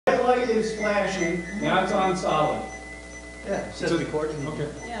light is flashing, now it's on solid. Yeah, it says recording. Okay.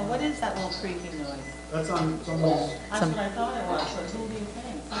 Yeah, what is that little creaking noise? That's on someone's. That's what I thought it was, but who do you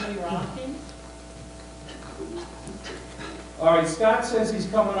think? Somebody rocking? All right, Scott says he's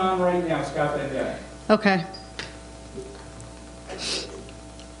coming on right now, Scott Bendett. Okay.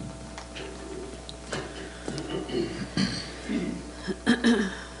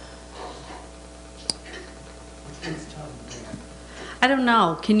 I don't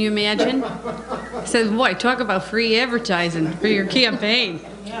know. Can you imagine? He says, boy, talk about free advertising for your campaign.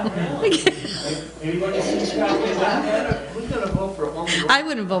 Yeah, really? Anybody see Scott Bendett? Who's gonna vote for Owen? I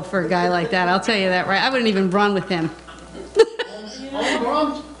wouldn't vote for a guy like that. I'll tell you that, right? I wouldn't even run with him. It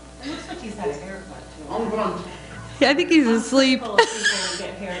looks like he's had a haircut too. I think he's asleep. People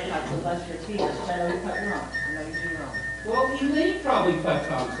get haircuts with Lester T. Better cut your own. I know you do your own. Well, Elaine probably cut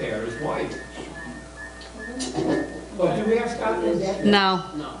Tom's hair, his wife. But do we have Scott Bendett? No.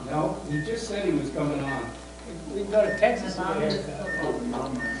 No, he just said he was coming on. We can go to Texas and get a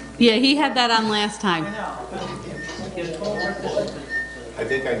haircut. Yeah, he had that on last time. I know. Get 12 participants. I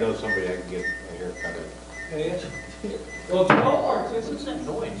think I know somebody I can get a haircut at. Well, 12 participants.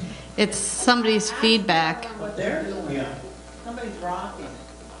 Noise. It's somebody's feedback. What there? Yeah. Somebody's rocking.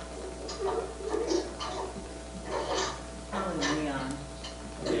 Probably Leon.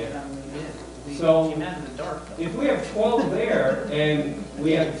 Yeah. We So- came out in the dark though. If we have 12 there and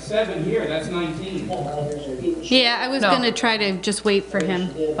we have 7 here, that's 19. Yeah, I was gonna try to just wait for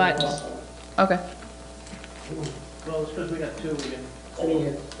him, but, okay. Well, it's because we got 2, we can. I mean,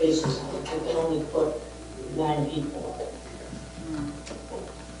 your basis, you can only put 9 people.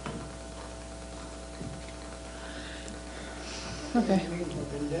 Okay.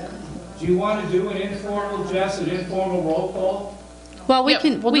 Do you want to do an informal, Jess, an informal roll call? Well, we Yep,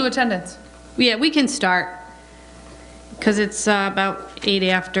 can, we'll do attendance. yeah, we can start, because it's about 8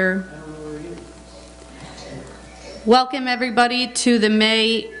 after. Welcome, everybody, to the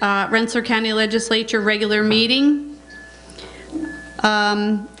May Rensselaer County Legislature regular meeting.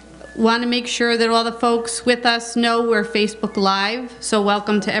 Want to make sure that all the folks with us know we're Facebook Live, so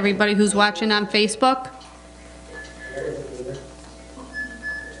welcome to everybody who's watching on Facebook.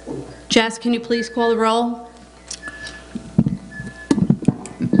 Jess, can you please call the roll?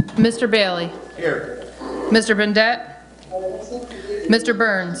 Mr. Bailey. Here. Mr. Bendett. Mr.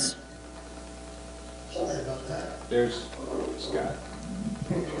 Burns. There's Scott.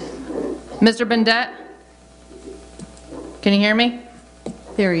 Mr. Bendett. Can you hear me?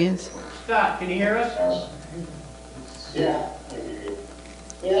 There he is. Scott, can you hear us? Yeah.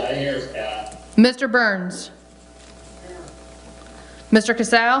 I hear Scott. Mr. Burns. Mr.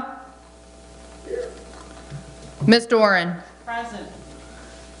 Casal. Ms. Doran. Present.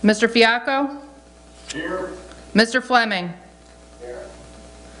 Mr. Fiacco. Here. Mr. Fleming. Here.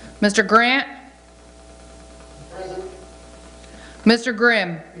 Mr. Grant. Present. Mr.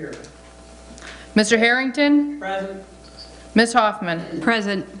 Grimm. Here. Mr. Harrington. Present. Ms. Hoffman.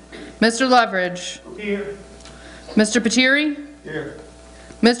 Present. Mr. Loveridge. Here. Mr. Patiri. Here.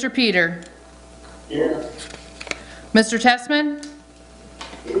 Mr. Peter. Here. Mr. Tessman.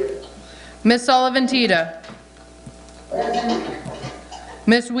 Ms. Sullivan Tita. Present.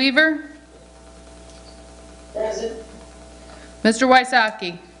 Ms. Weaver. Present. Mr.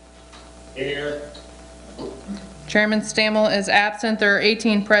 Wysocki. Here. Chairman Stammel is absent. There are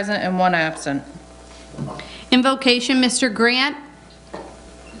 18 present and 1 absent. Invocation, Mr. Grant.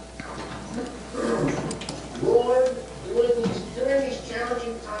 Lord, during these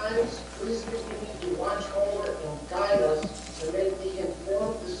challenging times, please continue to watch over and guide us to make the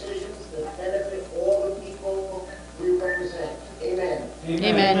informed decisions that benefit all the people we represent. Amen.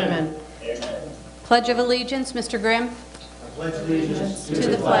 Amen. Pledge of Allegiance, Mr. Grimm. Pledge allegiance To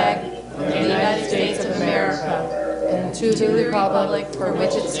the flag of the United States of America and to the republic for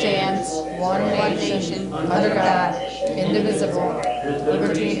which it stands, one nation, under God, indivisible, with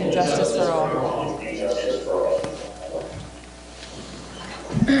liberty and justice for all.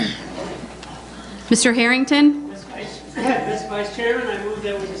 Mr. Harrington? Mr. Vice Chairman, I move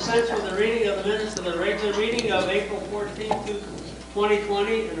that we dispense with the reading of the minutes of the regular meeting of April 14,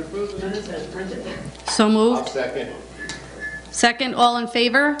 2020, and approve the minutes as printed. So I'll moved. second. Second, all in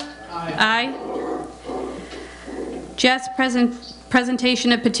favor? Aye. Jess,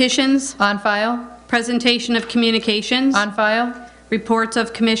 presentation of petitions, On file? presentation of communications, On file? reports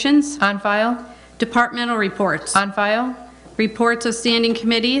of commissions, On file? departmental reports, On file? reports of standing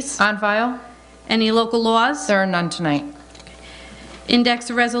committees, On file? any local laws, There are none tonight. index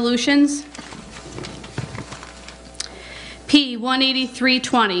of resolutions, P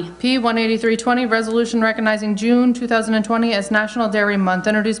 18320. P 18320, resolution recognizing June 2020 as National Dairy Month,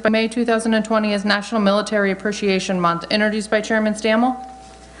 introduced by May 2020 as National Military Appreciation Month, introduced by Chairman Stammel.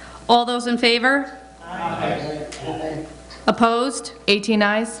 All those in favor? Opposed? 18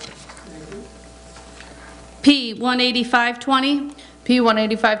 ayes. P 18520. P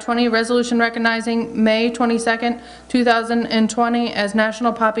 18520, resolution recognizing May 22nd, 2020 as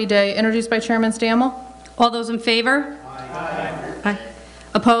National Poppy Day, introduced by Chairman Stammel. All those in favor? Aye.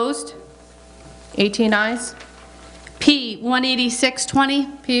 Opposed? 18 ayes. P 18620.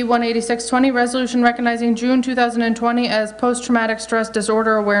 P 18620, resolution recognizing June 2020 as Post-Traumatic Stress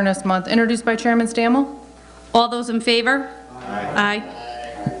Disorder Awareness Month, introduced by Chairman Stammel. All those in favor? Aye.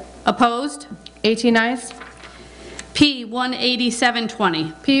 Opposed? 18 ayes. P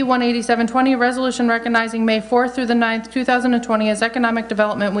 18720. P 18720, resolution recognizing May 4th through the 9th, 2020 as Economic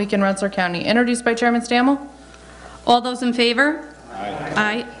Development Week in Rensselaer County, introduced by Chairman Stammel. All those in favor?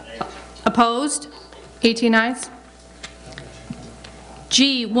 Aye. Opposed? 18 ayes.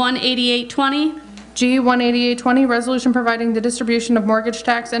 G 18820. G 18820, resolution providing the distribution of mortgage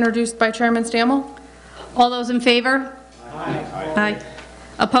tax, introduced by Chairman Stammel. All those in favor? Aye.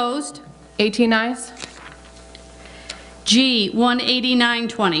 Opposed? 18 ayes. G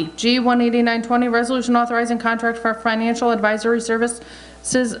 18920. G 18920, resolution authorizing contract for financial advisory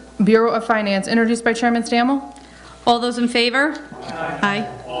services, Bureau of Finance, introduced by Chairman Stammel. All those in favor? Aye.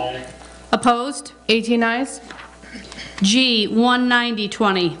 Opposed? 18 ayes. G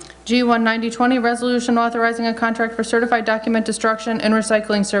 19020. G 19020, resolution authorizing a contract for certified document destruction and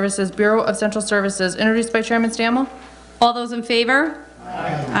recycling services, Bureau of Central Services, introduced by Chairman Stammel. All those in favor?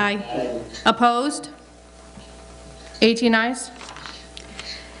 Aye. Opposed? 18 ayes.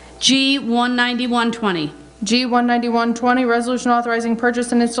 G 19120. G 19120, resolution authorizing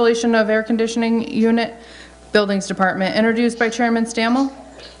purchase and installation of air conditioning unit, Buildings Department, introduced by Chairman Stammel.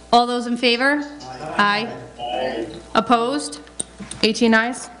 All those in favor? Aye. Opposed? 18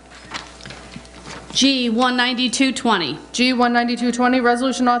 ayes. G 19220. G 19220,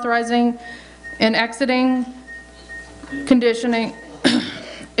 resolution authorizing an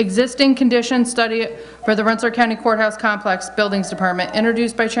existing condition study for the Rensselaer County Courthouse Complex, Buildings Department,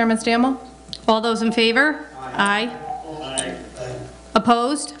 introduced by Chairman Stammel. All those in favor? Aye.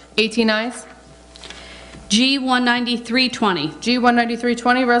 Opposed? 18 ayes. G 19320. G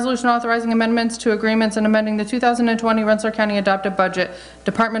 19320, resolution authorizing amendments to agreements and amending the 2020 Rensselaer County adopted budget,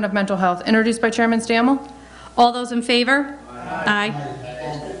 Department of Mental Health, introduced by Chairman Stammel. All those in favor? Aye.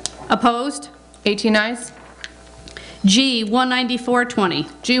 Opposed? 18 ayes. G 19420.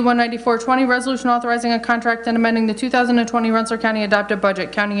 G 19420, resolution authorizing a contract and amending the 2020 Rensselaer County adopted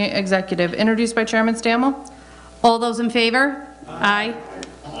budget, County Executive, introduced by Chairman Stammel. All those in favor? Aye.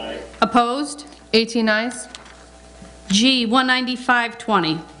 Opposed? 18 ayes. G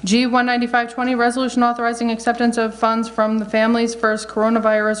 19520. G 19520, resolution authorizing acceptance of funds from the Families First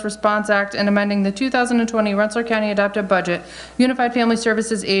Coronavirus Response Act and amending the 2020 Rensselaer County adopted budget, Unified Family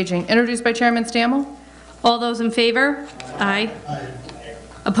Services Aging, introduced by Chairman Stammel. All those in favor? Aye.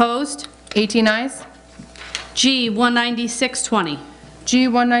 Opposed? 18 ayes. G 19620. G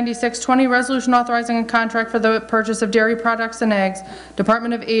 19620, resolution authorizing a contract for the purchase of dairy products and eggs,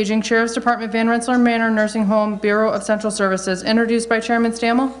 Department of Aging, Sheriff's Department, Van Rensselaer Manor Nursing Home, Bureau of Central Services, introduced by Chairman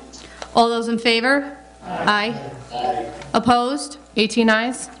Stammel. All those in favor? Aye. Opposed? 18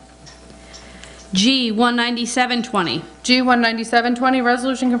 ayes. G 19720. G 19720,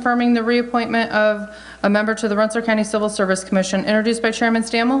 resolution confirming the reappointment of a member to the Rensselaer County Civil Service Commission, introduced by Chairman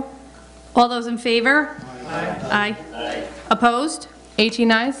Stammel. All those in favor? Aye. Opposed?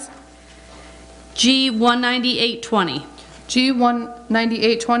 18 ayes. G 19820. G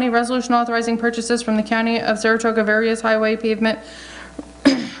 19820, resolution authorizing purchases from the County of Saratoga various highway pavement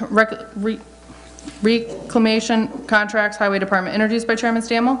reclamation contracts, Highway Department, introduced by Chairman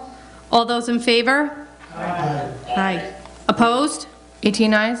Stammel. All those in favor? Aye. Opposed?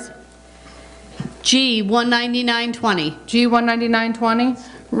 18 ayes. G 19920. G 19920,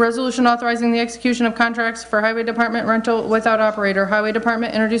 resolution authorizing the execution of contracts for Highway Department rental without operator, Highway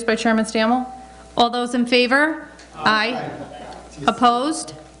Department, introduced by Chairman Stammel. All those in favor? Aye.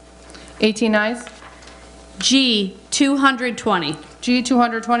 Opposed? 18 ayes. G 220. G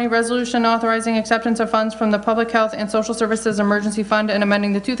 220, resolution authorizing acceptance of funds from the Public Health and Social Services Emergency Fund and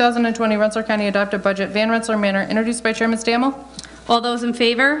amending the 2020 Rensselaer County adopted budget, Van Rensselaer Manor, introduced by Chairman Stammel. All those in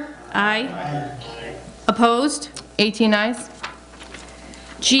favor? Aye. Opposed? 18 ayes.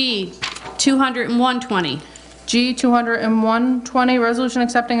 G 20120. G 20120, resolution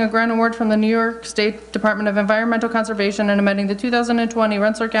accepting a grant award from the New York State Department of Environmental Conservation and amending the 2020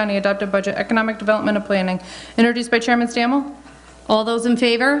 Rensselaer County adopted budget, economic development and planning, introduced by Chairman Stammel. All those in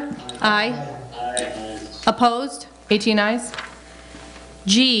favor? Aye. Opposed? 18 ayes.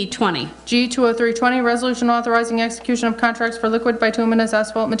 G 20. G 20320, resolution authorizing execution of contracts for liquid bituminous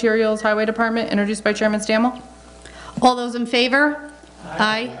asphalt materials, Highway Department, introduced by Chairman Stammel. All those in favor?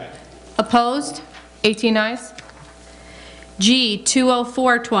 Aye. Opposed? 18 ayes. G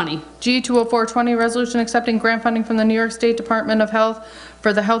 20420. G 20420, resolution accepting grant funding from the New York State Department of Health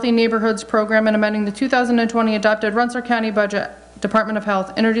for the Healthy Neighborhoods Program and amending the 2020 adopted Rensselaer County budget, Department of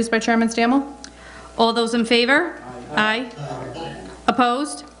Health, introduced by Chairman Stammel. All those in favor? Aye.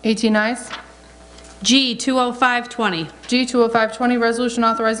 Opposed? 18 ayes. G 20520. G 20520, resolution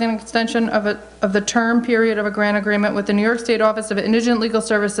authorizing an extension of the term period of a grant agreement with the New York State Office of Indigent Legal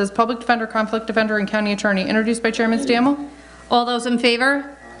Services, Public Defender, Conflict Defender, and County Attorney, introduced by Chairman Stammel. All those in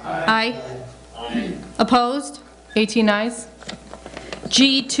favor? Aye. Opposed? 18 ayes.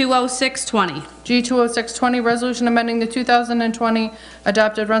 G 20620. G 20620, resolution amending the 2020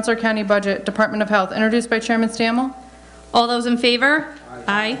 adopted Rensselaer County budget, Department of Health, introduced by Chairman Stammel. All those in favor?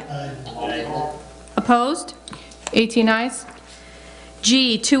 Aye. Opposed? 18 ayes.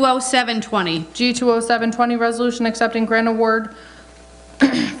 G 20720. G 20720, resolution accepting grant award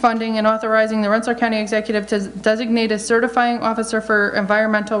funding and authorizing the Rensselaer County Executive to designate a certifying officer for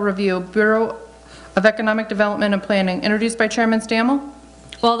environmental review, Bureau of Economic Development and Planning, introduced by Chairman Stammel.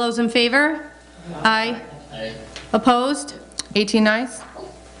 All those in favor? Aye. Opposed? 18 ayes.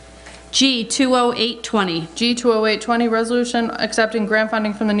 G 20820. G 20820, resolution accepting grant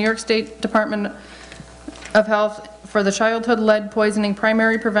funding from the New York State Department of Health for the Childhood Lead Poisoning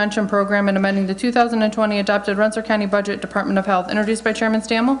Primary Prevention Program and amending the 2020 adopted Rensselaer County budget, Department of Health, introduced by Chairman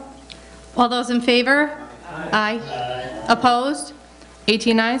Stammel. All those in favor? Aye. Opposed?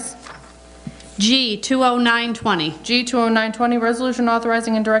 18 ayes. G 20920. G 20920, resolution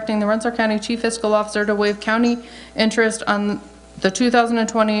authorizing and directing the Rensselaer County Chief Fiscal Officer to waive county interest on the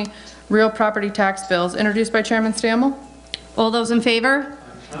 2020 real property tax bills, introduced by Chairman Stammel. All those in favor?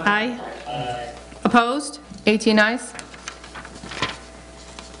 Aye. Opposed? 18 ayes.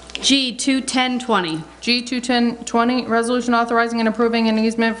 G 21020. G 21020, resolution authorizing and approving an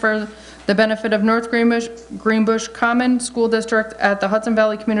easement for the benefit of North Greenbush Common School District at the Hudson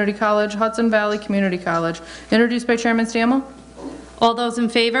Valley Community College, introduced by Chairman Stammel. All those in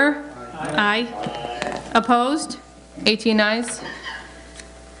favor? Aye. Opposed? 18 ayes.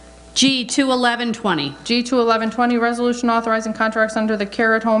 G 21120. G 21120, resolution authorizing contracts under the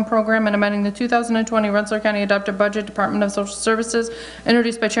Care at Home program and amending the 2020 Rensselaer County adopted budget, Department of Social Services,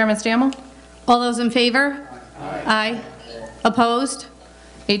 introduced by Chairman Stammel. All those in favor? Aye. Opposed?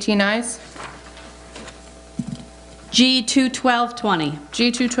 18 ayes. G 21220. G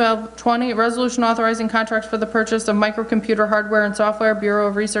 21220, resolution authorizing contracts for the purchase of microcomputer hardware and software, Bureau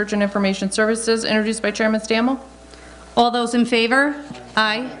of Research and Information Services, introduced by Chairman Stammel. All those in favor?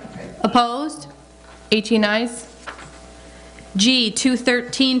 Aye. Opposed? 18 ayes. G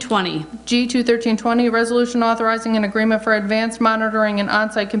 21320. G 21320, resolution authorizing an agreement for advanced monitoring and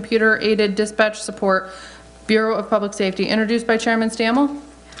on-site computer-aided dispatch support, Bureau of Public Safety, introduced by Chairman Stammel.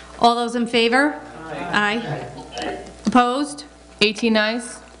 All those in favor? Aye. Opposed? 18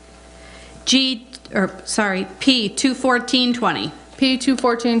 ayes. P 21420. P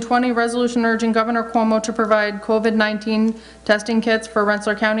 21420, resolution urging Governor Cuomo to provide COVID-19 testing kits for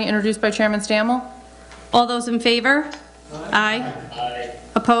Rensselaer County, introduced by Chairman Stammel. All those in favor? Aye.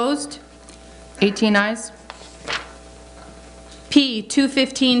 Opposed? 18 ayes. P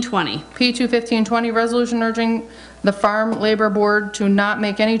 21520. P 21520, resolution urging the Farm Labor Board to not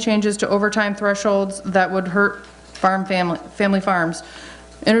make any changes to overtime thresholds that would hurt family farms,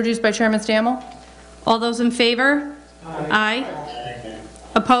 introduced by Chairman Stammel. All those in favor? Aye.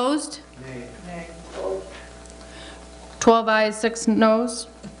 Opposed? 12 ayes, 6 noes.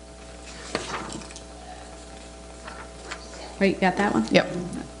 Wait, you got that one? Yep.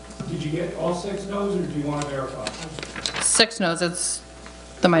 Did you get all 6 no's, or do you want to verify? 6 noes, it's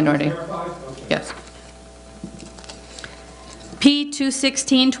the minority. Verified? Okay. Yes. P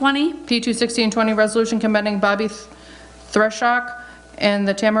 21620. P 21620, resolution commending Bobby Threshock and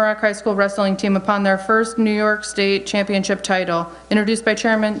the Tamarack High School wrestling team upon their first New York State Championship title, introduced by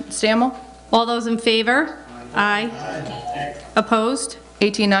Chairman Stammel. All those in favor? Aye. Opposed?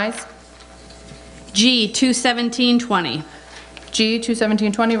 18 ayes. G 21720. G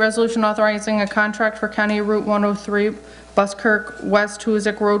 21720, resolution authorizing a contract for County Route 103, Buskirk West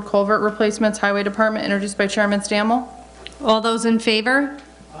Hoosick Road culvert replacements, Highway Department, introduced by Chairman Stammel. All those in favor?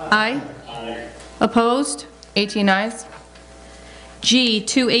 Aye. Opposed? 18 ayes. G,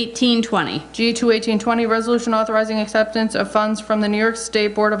 21820. G 21820, resolution authorizing acceptance of funds from the New York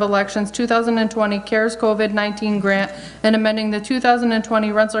State Board of Elections 2020 CARES COVID-19 grant and amending the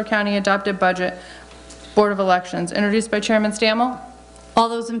 2020 Rensselaer County adopted budget. Board of Elections, introduced by Chairman Stammel. All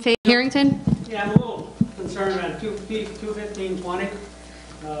those in favor? Harrington? Yeah, I'm a little concerned on 21520,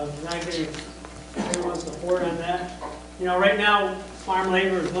 not getting everyone's support on that. You know, right now, farm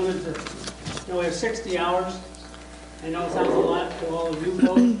labor is limited to, we have 60 hours. I know it sounds a lot to all of you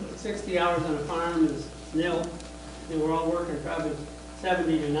folks, but 60 hours on a farm is nil. We're all working probably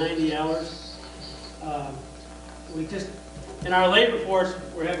 70 to 90 hours. We just, in our labor force,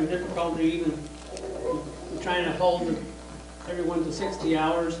 we're having difficulty even trying to hold everyone to 60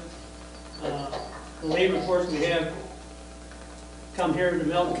 hours. The labor force we have come here to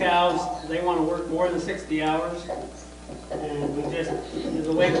milk cows, they want to work more than 60 hours. And we just,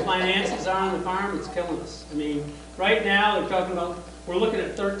 the way the finances are on the farm, it's killing us. I mean, right now, they're talking about, we're looking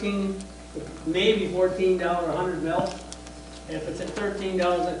at 13, maybe $14 a hundred milk. If it's at $13,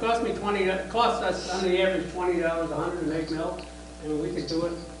 it costs me it costs us on the average $20 a hundred to make milk. And we could do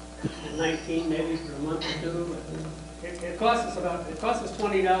it at 19 maybe for a month or two. But it costs us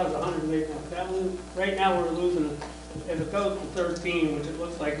 $20 a hundred to make milk. Right now, we're losing if it goes to 13, which it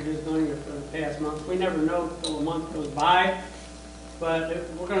looks like it is going to for the past month, we never know until a month goes by, but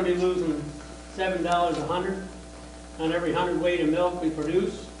we're going to be losing $7 a hundred on every hundredweight of milk we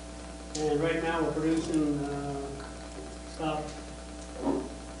produce. And right now we're producing about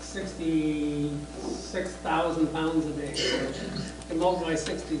 66,000 pounds a day. So you multiply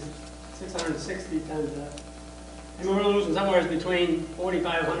 660 times that. And we're losing somewhere between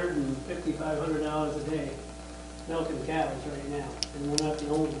 $4,500 and $5,500 a day. Milking cows right now, and we're not the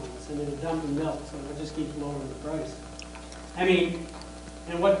only ones, and they're dumping milk, so it just keeps lowering the price. I mean,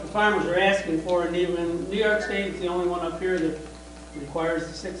 and what the farmers are asking for, and even New York State is the only one up here that requires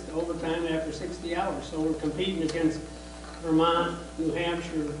the overtime after 60 hours, so we're competing against Vermont, New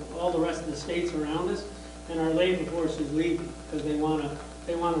Hampshire, all the rest of the states around us, and our labor force is leaving because they want to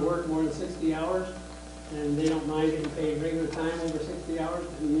work more than 60 hours, and they don't mind getting paid regular time over 60 hours,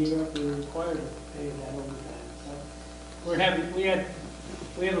 and New York is required to pay that overtime. We're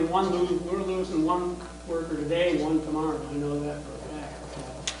losing one worker today and one tomorrow. I know that for a fact.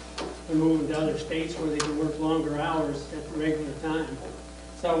 They're moving to other states where they can work longer hours at the regular time.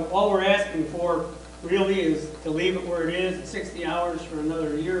 So all we're asking for really is to leave it where it is at 60 hours for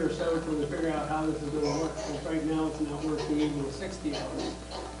another year or so until we figure out how this is going to work. Because right now it's not working even with 60 hours.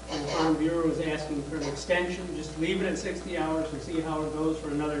 And the Farm Bureau is asking for an extension. Just leave it at 60 hours and see how it goes for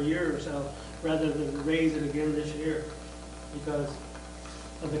another year or so, rather than raise it again this year, because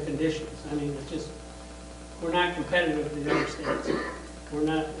of the conditions. I mean, it's just, we're not competitive with the other states. We're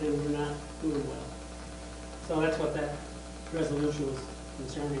not doing well. So that's what that resolution was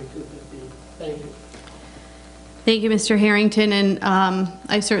concerning 215. Thank you. Thank you, Mr. Harrington, and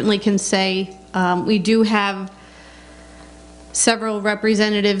I certainly can say we do have several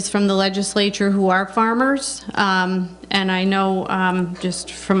representatives from the legislature who are farmers, and I know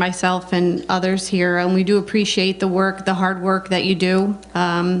just for myself and others here, and we do appreciate the work, the hard work that you do.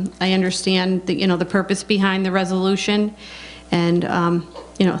 I understand the, the purpose behind the resolution, and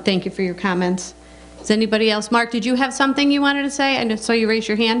thank you for your comments. Does anybody else? Mark, did you have something you wanted to say? I saw you raise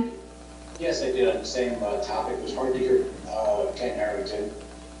your hand. Yes, I did, on the same topic. It was hard to hear Ken Harrington,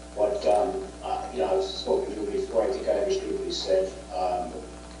 but I've spoken to him before. I think I understood what he said.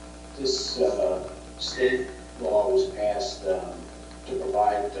 This state law was passed to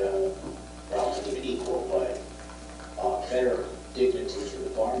provide relatively equal but better dignity for the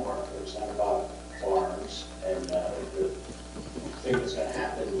farm worker. It's not about farms, and the thing that's going to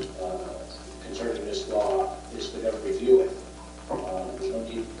happen concerning this law is to never review it.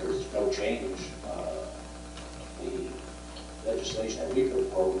 There's no change. The legislation that we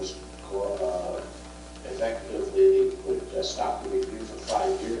proposed effectively would stop the review for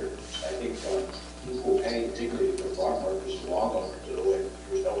 5 years. I think equal pay, particularly for farm workers, is long overdue, and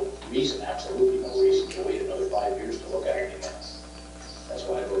there's no reason, absolutely no reason, to wait another 5 years to look at anything else. That's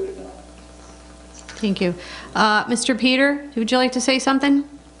why I voted no. Thank you. Mr. Peter, would you like to say something?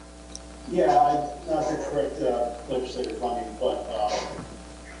 Yeah, not to correct legislative funding, but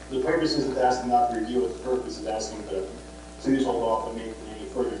the purpose isn't asking not to review it. The purpose is asking to please hold off on making any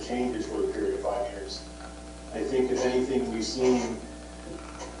further changes for a period of 5 years. I think, if anything, we've seen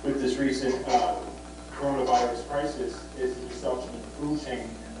with this recent coronavirus crisis is the disruption in the food chain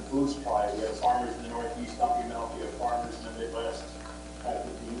and the food supply. We have farmers in the Northeast dumping milk. We have farmers in the Midwest having to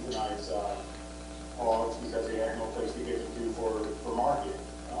euthanize hogs because they have no place to get them to for market.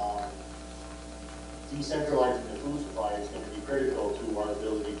 decentralizing the food supply is going to be critical to our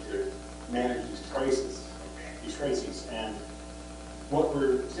ability to manage these crises. And what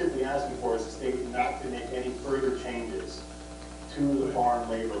we're simply asking for is the state not to make any further changes to the farm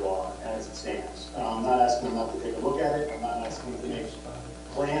labor law as it stands. I'm not asking them not to take a look at it. I'm not asking them to make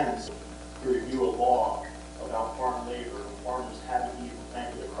plans to review a law about farm labor. Farmers haven't even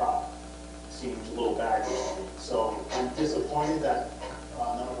planted a crop. It seems a little backwards to me. So I'm disappointed that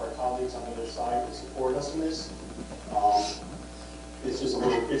none of our colleagues on the other side will support us in this. It's just a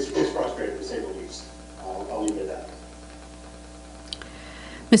little, it's frustrating to say the least. I'll leave it at that.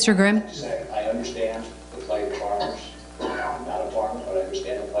 Mr. Grimm? I understand the plight of farmers. I'm not a farmer, but I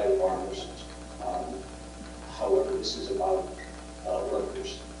understand the plight of farmers. However, this is about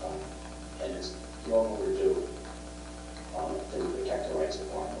workers, and it's long overdue to protect the rights of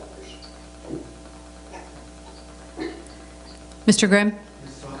farm workers. Mr. Grimm?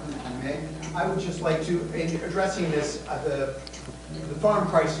 I would just like to, in addressing this, the farm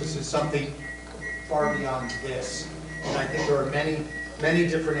crisis is something far beyond this. And I think there are many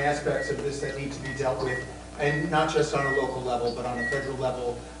different aspects of this that need to be dealt with, and not just on a local level, but on a federal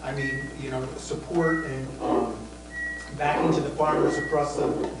level. I mean, you know, support and backing to the farmers across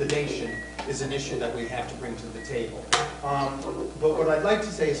the nation is an issue that we have to bring to the table. But what I'd like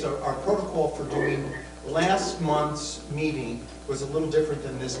to say is our protocol for doing last month's meeting was a little different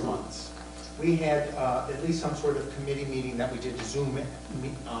than this month's. We had at least some sort of committee meeting that we did a Zoom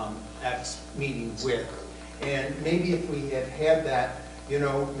X meeting with. And maybe if we had had that, you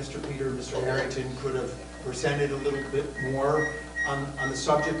know, Mr. Peter and Mr. Harrington could have presented a little bit more on the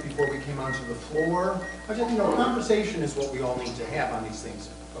subject before we came onto the floor. I just, you know, conversation is what we all need to have on these things,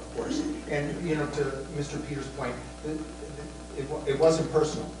 of course. And, you know, to Mr. Peter's point, it wasn't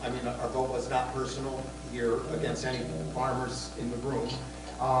personal. I mean, our vote was not personal here against any farmers in the room.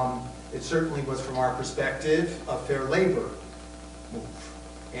 It certainly was, from our perspective, a fair labor move.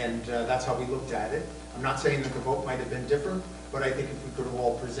 And that's how we looked at it. I'm not saying that the vote might have been different, but I think if we could have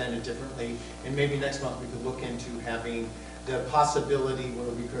all presented differently, and maybe next month we could look into having the possibility where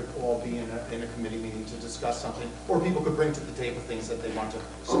we could all be in a committee meeting to discuss something, or people could bring to the table things that they want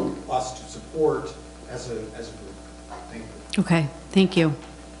us to support as a group. Thank you. Okay, thank you.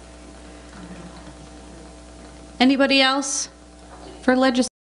 Anybody else for legislation?